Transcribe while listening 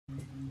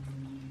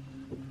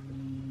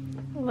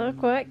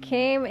Look what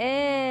came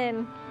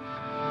in.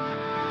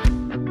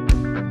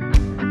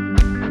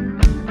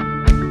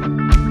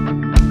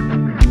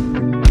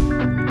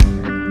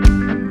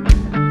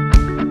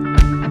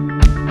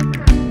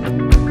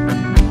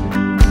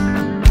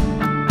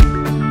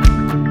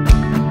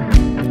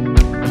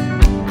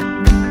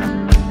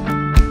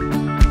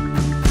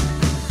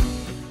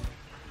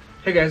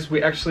 Hey guys,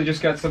 we actually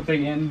just got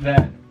something in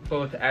that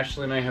both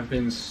Ashley and I have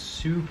been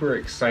super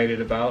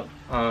excited about.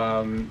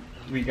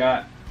 We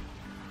got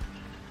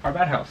our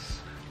bat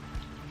house.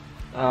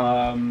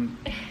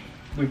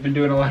 We've been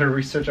doing a lot of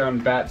research on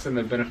bats and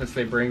the benefits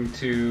they bring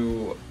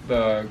to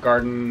the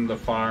garden, the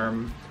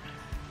farm,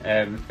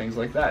 and things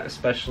like that,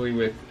 especially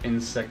with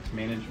insect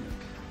management.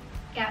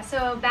 Yeah,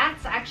 so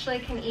bats actually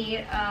can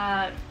eat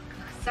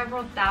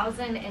several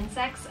thousand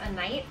insects a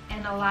night,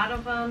 and a lot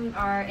of them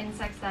are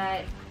insects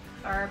that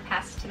are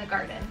pests to the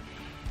garden.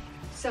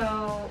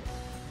 So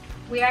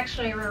we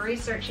actually were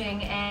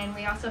researching, and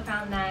we also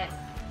found that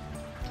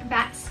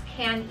bats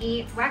can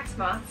eat wax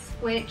moths,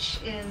 which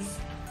is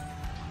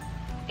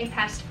a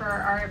pest for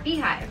our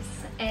beehives.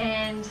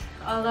 And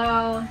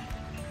although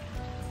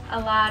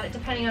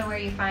depending on where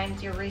you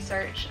find your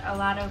research, a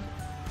lot of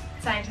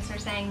scientists are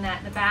saying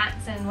that the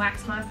bats and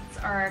wax moths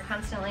are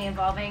constantly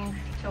evolving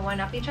to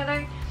one-up each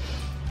other.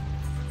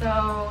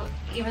 So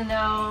even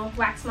though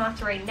wax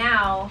moths right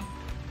now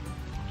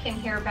can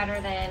hear better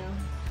than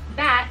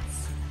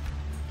bats,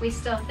 we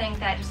still think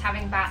that just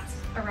having bats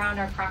around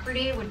our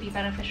property would be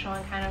beneficial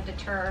and kind of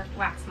deter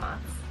wax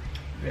moths.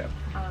 Yeah.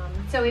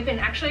 So we've been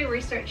actually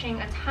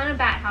researching a ton of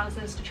bat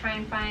houses to try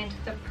and find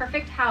the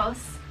perfect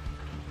house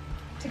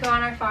to go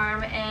on our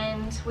farm,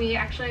 and we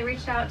actually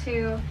reached out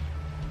to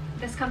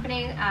this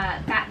company,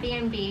 Bat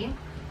B&B,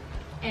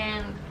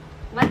 and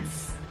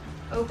let's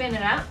open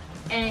it up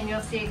and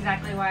you'll see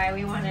exactly why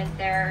we wanted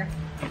their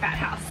bat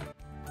house.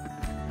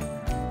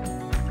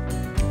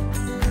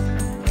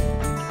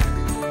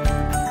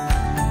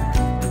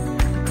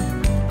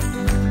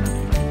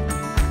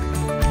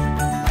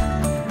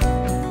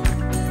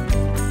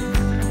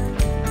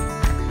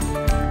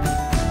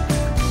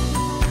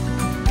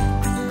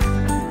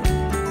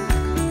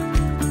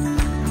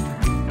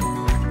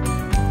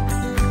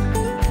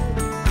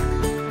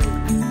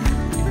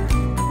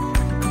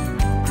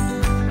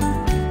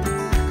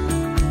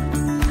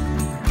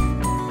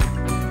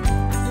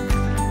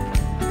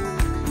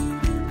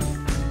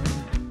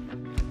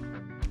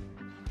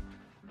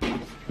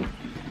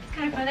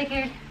 They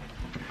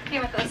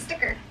came with a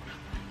sticker.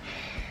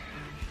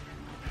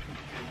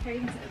 Here, you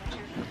can sit in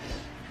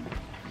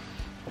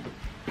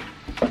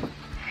the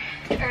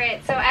chair.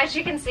 Alright, so as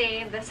you can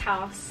see, this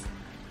house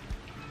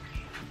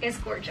is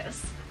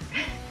gorgeous.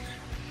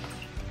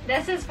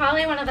 This is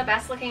probably one of the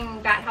best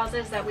looking bat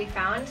houses that we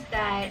found.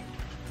 That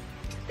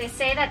they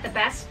say that the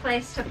best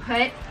place to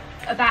put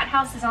a bat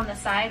house is on the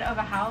side of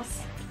a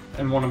house.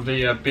 And one of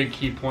the big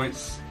key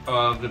points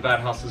of the bat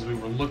houses we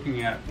were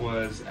looking at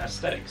was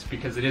aesthetics,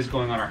 because it is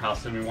going on our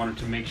house and we wanted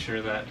to make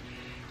sure that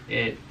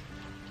it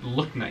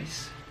looked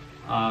nice.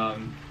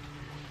 And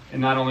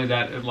not only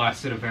that, it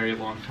lasted a very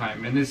long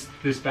time. And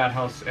this bat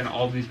house and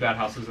all these bat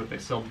houses that they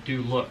sell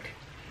do look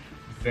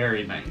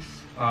very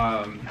nice.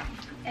 And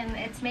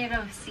it's made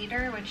of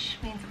cedar, which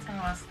means it's going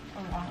to last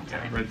a long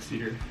time. Yeah, red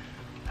cedar.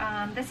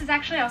 This is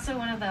actually also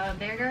one of the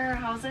bigger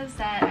houses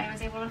that I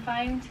was able to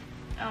find.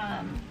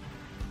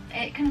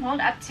 It can hold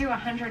up to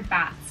 100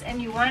 bats,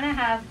 and you want to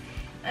have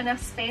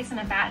enough space in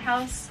a bat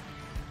house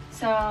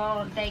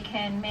so they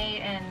can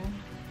mate and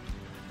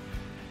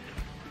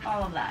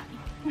all of that.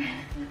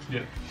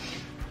 Yeah.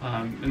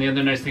 And the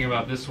other nice thing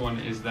about this one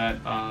is that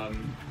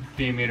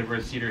being made of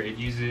red cedar, it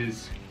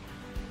uses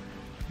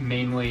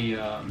mainly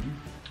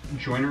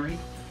joinery.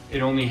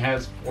 It only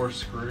has 4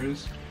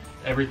 screws.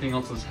 Everything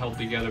else is held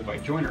together by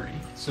joinery,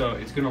 so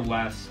it's going to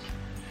last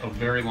a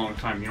very long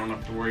time. You don't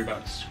have to worry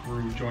about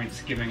screw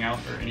joints giving out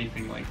or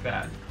anything like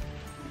that.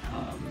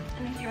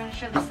 And if you want to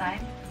show the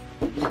side.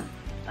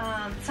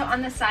 So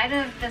on the side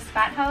of this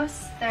bat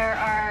house, there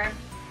are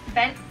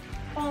vent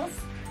holes.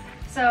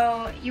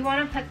 So you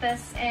want to put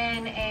this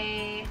in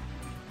a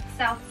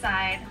south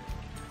side,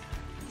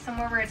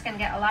 somewhere where it's going to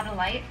get a lot of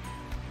light,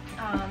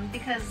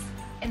 because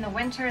in the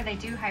winter they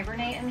do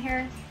hibernate in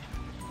here.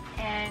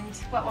 And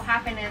what will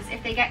happen is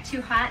if they get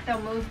too hot,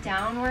 they'll move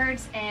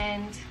downwards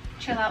and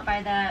chill out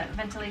by the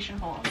ventilation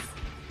holes.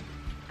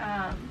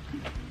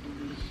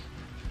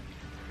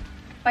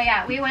 But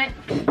yeah,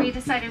 we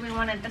decided we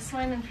wanted this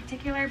one in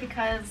particular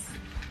because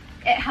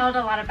it held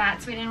a lot of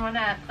bats. We didn't want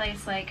to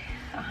place like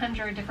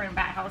 100 different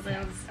bat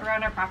houses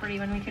around our property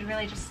when we could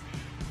really just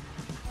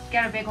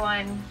get a big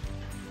one,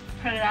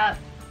 put it up,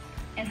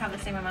 and have the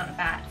same amount of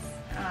bats.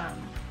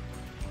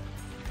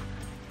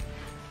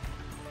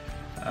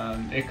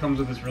 It comes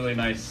with this really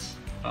nice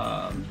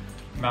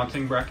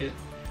mounting bracket.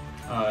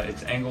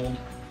 It's angled,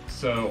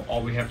 so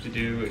all we have to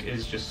do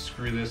is just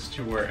screw this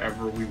to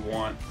wherever we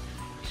want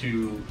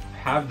to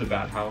have the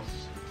bat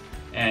house,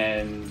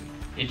 and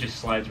it just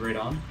slides right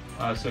on.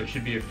 So it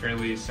should be a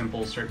fairly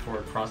simple,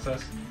 straightforward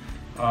process.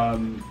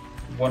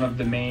 One of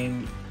the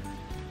main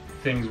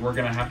things we're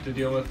going to have to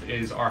deal with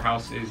is our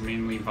house is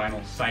mainly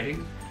vinyl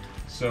siding.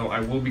 So I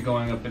will be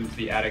going up into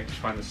the attic to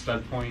find the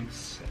stud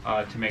points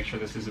to make sure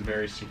this is a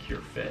very secure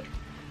fit.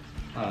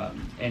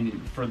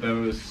 And for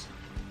those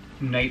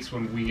nights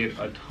when we get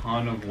a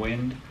ton of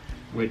wind,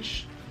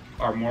 which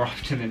are more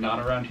often than not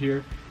around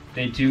here,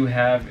 they do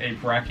have a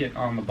bracket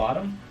on the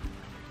bottom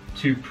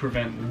to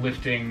prevent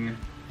lifting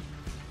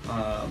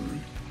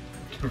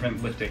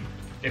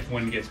if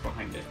wind gets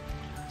behind it.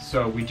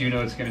 So we do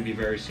know it's going to be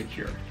very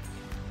secure.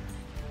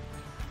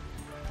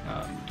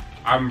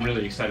 I'm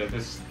really excited.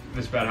 This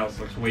bat house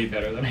looks way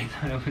better than I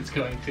thought it was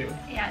going to.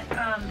 Yeah.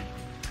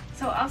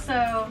 So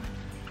also,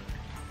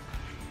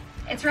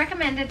 it's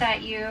recommended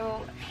that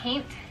you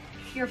paint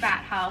your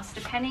bat house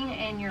depending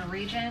in your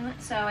region.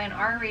 So in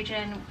our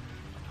region,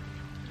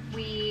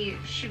 we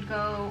should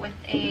go with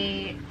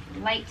a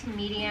light to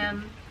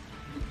medium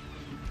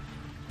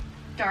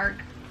dark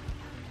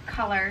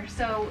color.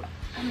 So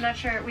I'm not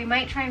sure, we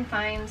might try and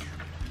find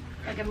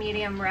like a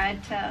medium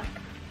red to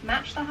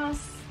match the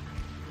house.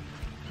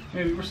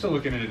 Maybe we're still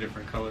looking at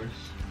different colors.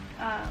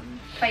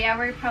 But yeah,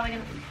 we're probably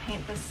going to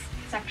paint this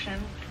section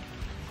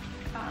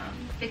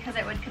because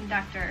it would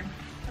conduct, or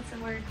what's the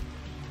word?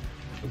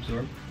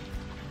 Absorb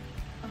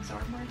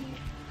Absorb more heat.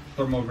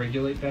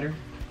 Thermoregulate better.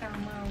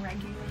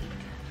 Thermoregulate.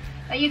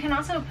 But you can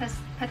also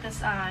put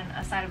this on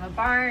a side of a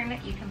barn.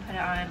 You can put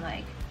it on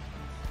like,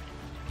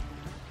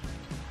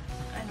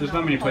 there's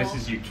not many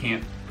places you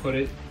can't put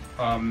it.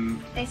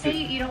 They say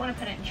you don't want to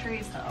put it in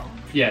trees though.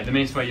 Yeah, the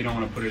main spot you don't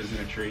want to put it is in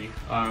a tree.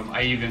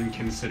 I even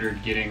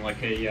considered getting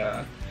like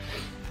a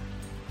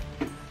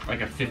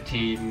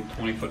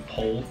 15-20 foot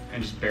pole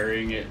and just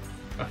burying it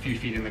a few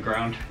feet in the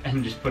ground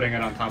and just putting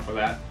it on top of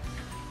that.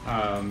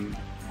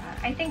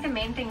 I think the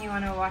main thing you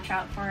want to watch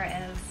out for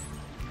is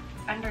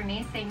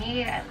underneath. They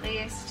need at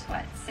least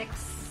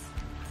 6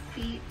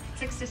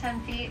 to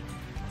 10 feet.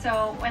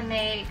 So when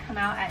they come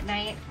out at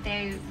night,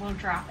 they will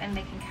drop and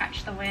they can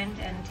catch the wind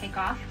and take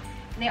off.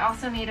 And they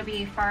also need to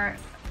be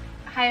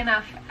high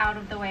enough out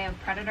of the way of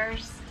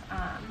predators.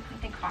 I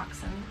think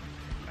hawks and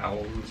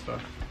owls and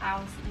stuff.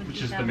 Owls would Which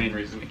eat is them. the main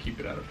reason to keep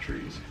it out of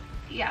trees.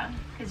 Yeah,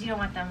 because you don't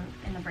want them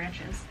in the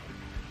branches.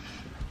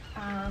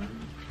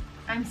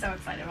 I'm so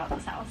excited about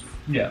this house.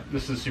 Yeah,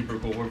 this is super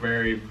cool. We're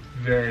very,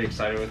 very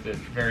excited with it.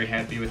 Very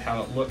happy with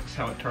how it looks,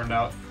 how it turned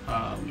out.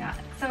 Yeah,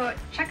 so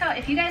check out,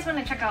 if you guys want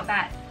to check out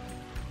that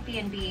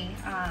B&B,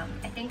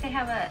 I think they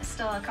have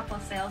still a couple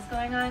of sales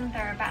going on.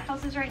 There are bat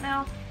houses right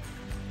now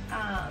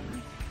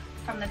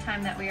from the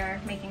time that we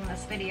are making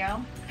this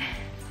video.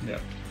 Yeah.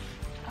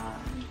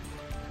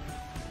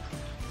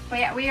 But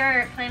yeah, we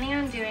are planning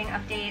on doing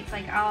updates.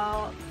 Like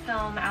I'll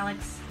film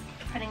Alex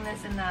putting this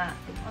on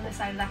the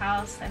side of the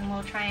house, and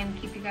we'll try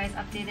and keep you guys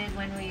updated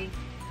when we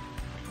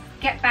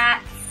get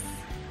bats.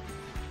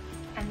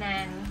 And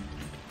then,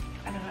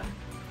 I don't know.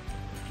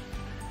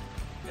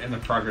 And the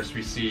progress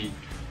we see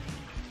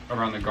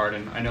around the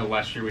garden. I know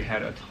last year we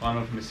had a ton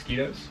of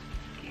mosquitoes.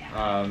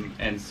 Yeah.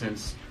 And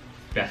since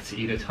bats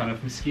eat a ton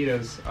of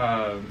mosquitoes,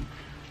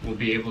 we'll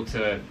be able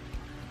to,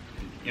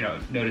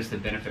 notice the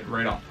benefit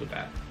right off the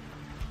bat.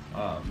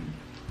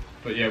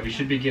 But yeah, we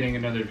should be getting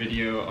another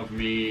video of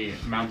me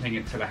mounting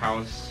it to the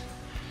house.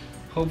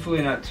 Hopefully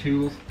not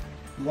too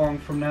long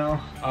from now.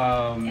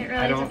 It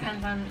really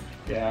depends on...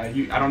 Yeah,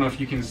 I don't know if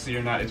you can see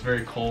or not. It's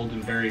very cold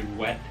and very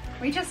wet.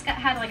 We just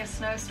had like a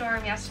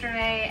snowstorm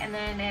yesterday, and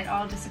then it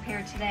all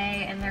disappeared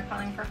today, and they're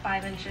calling for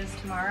 5 inches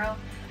tomorrow.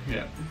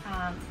 Yeah.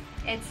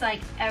 It's like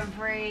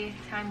every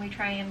time we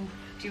try and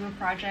do a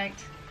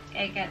project,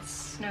 it gets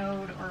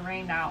snowed or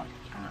rained out.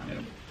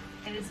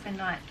 It has been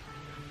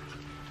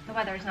the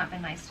weather has not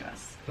been nice to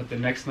us. But the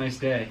next nice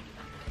day,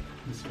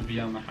 this will be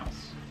on the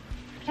house.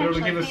 So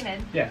it'll give us,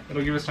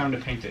 it'll give us time to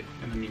paint it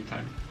in the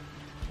meantime.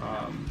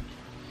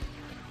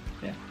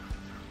 Yeah.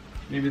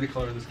 Maybe the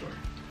color of this door.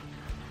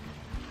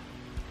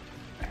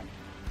 Red.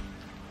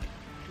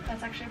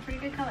 That's actually a pretty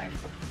good color.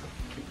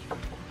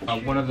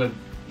 One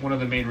of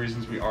the main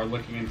reasons we are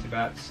looking into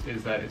bats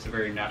is that it's a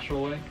very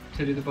natural way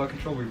to do the bug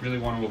control. We really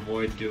want to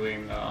avoid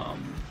doing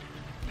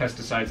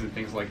pesticides and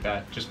things like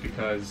that, just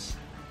because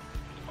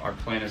our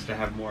plan is to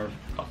have more of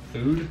a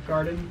food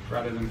garden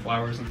rather than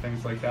flowers and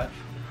things like that.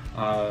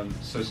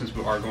 So since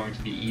we are going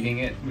to be eating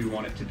it, we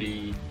want it to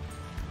be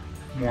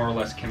more or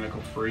less chemical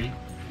free,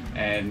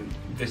 and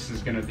this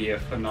is going to be a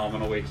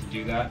phenomenal way to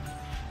do that.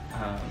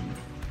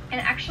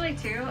 And actually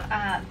too,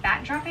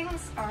 bat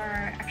droppings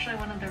are actually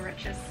one of the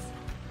richest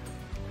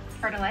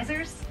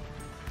fertilizers.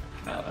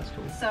 Oh, that's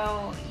cool.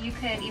 So you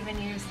could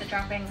even use the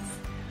droppings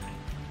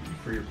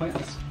for your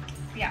plants.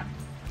 Yeah.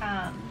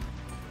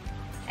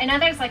 I know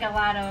there's like a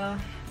lot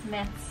of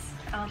myths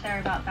out there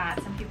about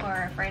bats and people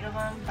are afraid of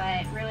them,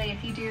 but really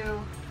if you do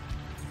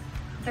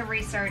the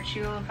research,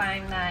 you will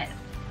find that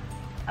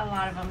a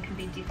lot of them can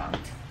be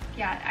debunked.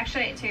 Yeah,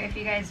 actually too, if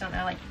you guys don't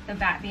know, like the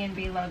Bat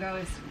B&B logo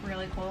is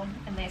really cool,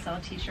 and they sell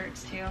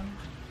t-shirts too.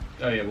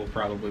 Oh yeah, we'll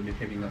probably be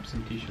picking up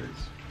some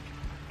t-shirts.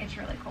 It's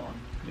really cool.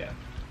 Yeah.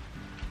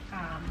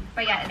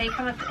 But yeah, it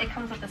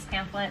comes with this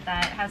pamphlet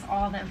that has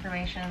all the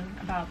information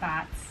about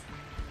bats.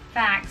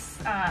 facts,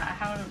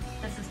 how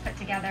this is put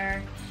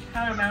together,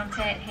 how to mount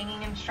it,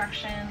 hanging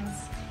instructions,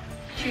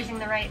 choosing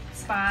the right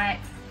spot.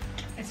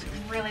 It's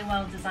really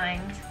well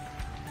designed.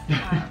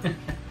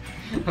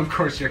 Of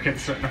course you're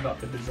concerned about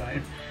the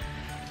design.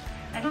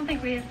 I don't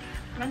think we've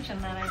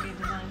mentioned that I do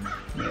design.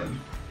 Yeah.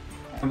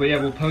 But yeah,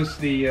 we'll post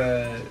the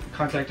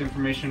contact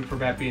information for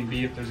Bat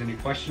B&B if there's any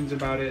questions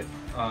about it.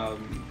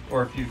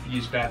 Or if you've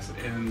used bats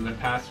in the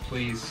past,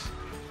 please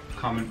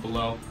comment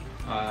below.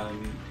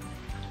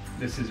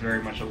 This is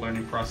very much a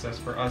learning process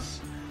for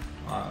us,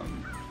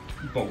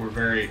 but we're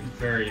very,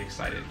 very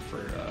excited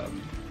for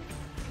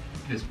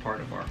this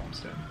part of our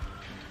homestead.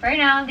 Right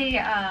now, the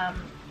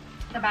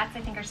bats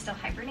I think are still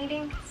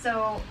hibernating,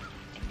 so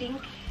I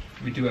think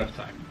we do have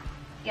time.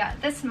 Yeah,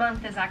 this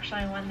month is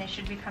actually when they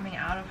should be coming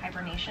out of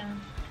hibernation,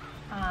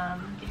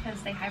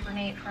 because they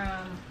hibernate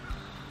from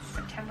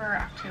September,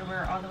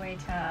 October, all the way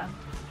to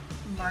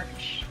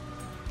March-ish.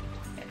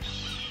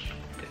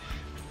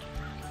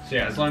 So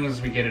yeah, as long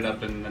as we get it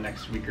up in the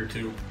next week or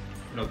two,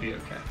 it'll be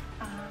okay.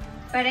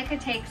 But it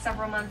could take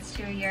several months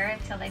to a year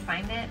until they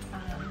find it.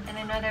 And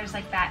I know there's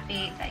like bat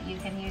bait that you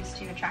can use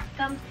to attract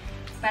them,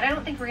 but I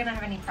don't think we're gonna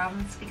have any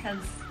problems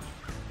because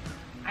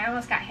I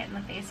almost got hit in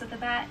the face with a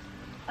bat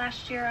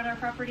last year on our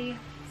property,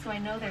 so I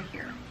know they're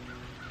here.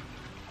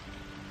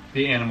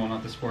 The animal,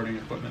 not the sporting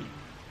equipment.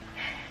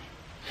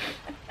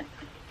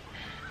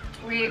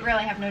 We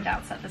really have no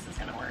doubts that this is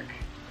gonna work.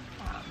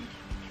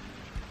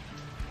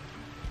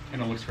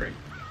 And it looks great.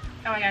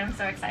 Oh my god, I'm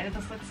so excited.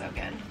 This looks so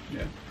good.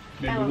 Yeah.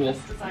 I love this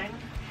design.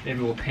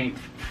 Maybe we'll paint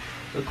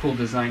a cool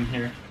design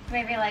here.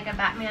 Maybe like a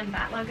Batman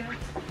bat logo.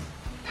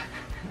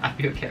 I'd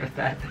be okay with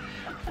that.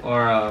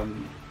 Or, I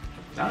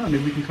don't know,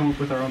 maybe we can come up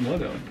with our own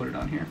logo and put it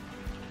on here.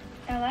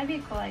 Oh, that'd be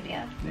a cool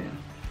idea. Yeah.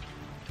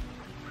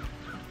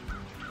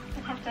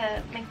 I'd have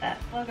to make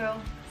that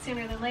logo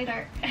sooner than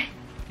later.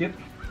 Yep.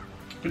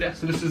 But yeah,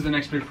 so this is the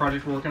next big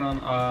project we're working on.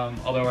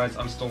 Otherwise,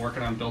 I'm still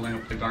working on building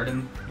up the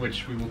garden,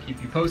 which we will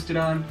keep you posted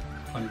on,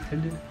 pun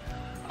intended.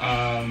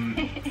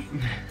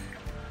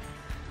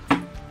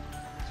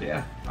 So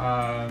yeah,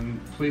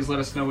 please let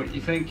us know what you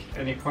think.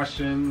 Any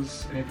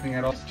questions, anything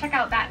at all? Check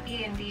out Bat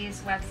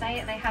B&B's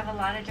website. They have a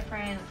lot of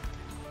different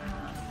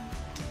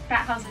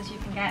bat houses you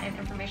can get and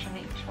information on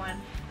each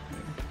one.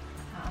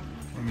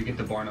 When we get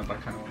the barn up, I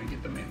kind of want to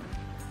get the main one.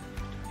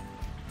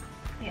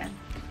 Yeah,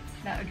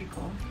 that would be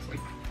cool. It's like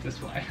this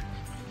wide.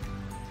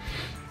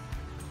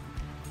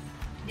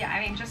 Yeah, I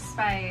mean, just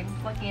by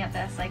looking at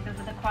this, like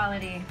the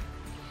quality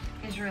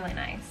is really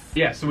nice.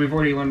 Yeah, so we've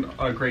already learned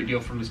a great deal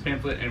from this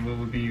pamphlet, and we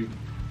will be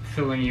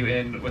filling you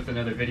in with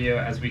another video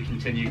as we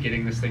continue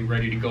getting this thing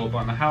ready to go up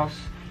on the house,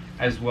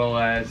 as well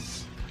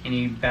as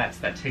any bats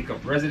that take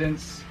up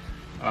residence.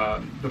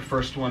 The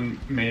first one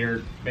may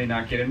or may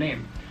not get a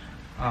name.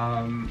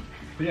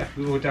 But yeah,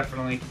 we will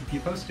definitely keep you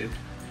posted.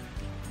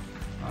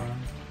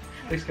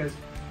 Thanks, guys.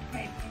 All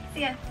right,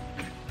 see ya.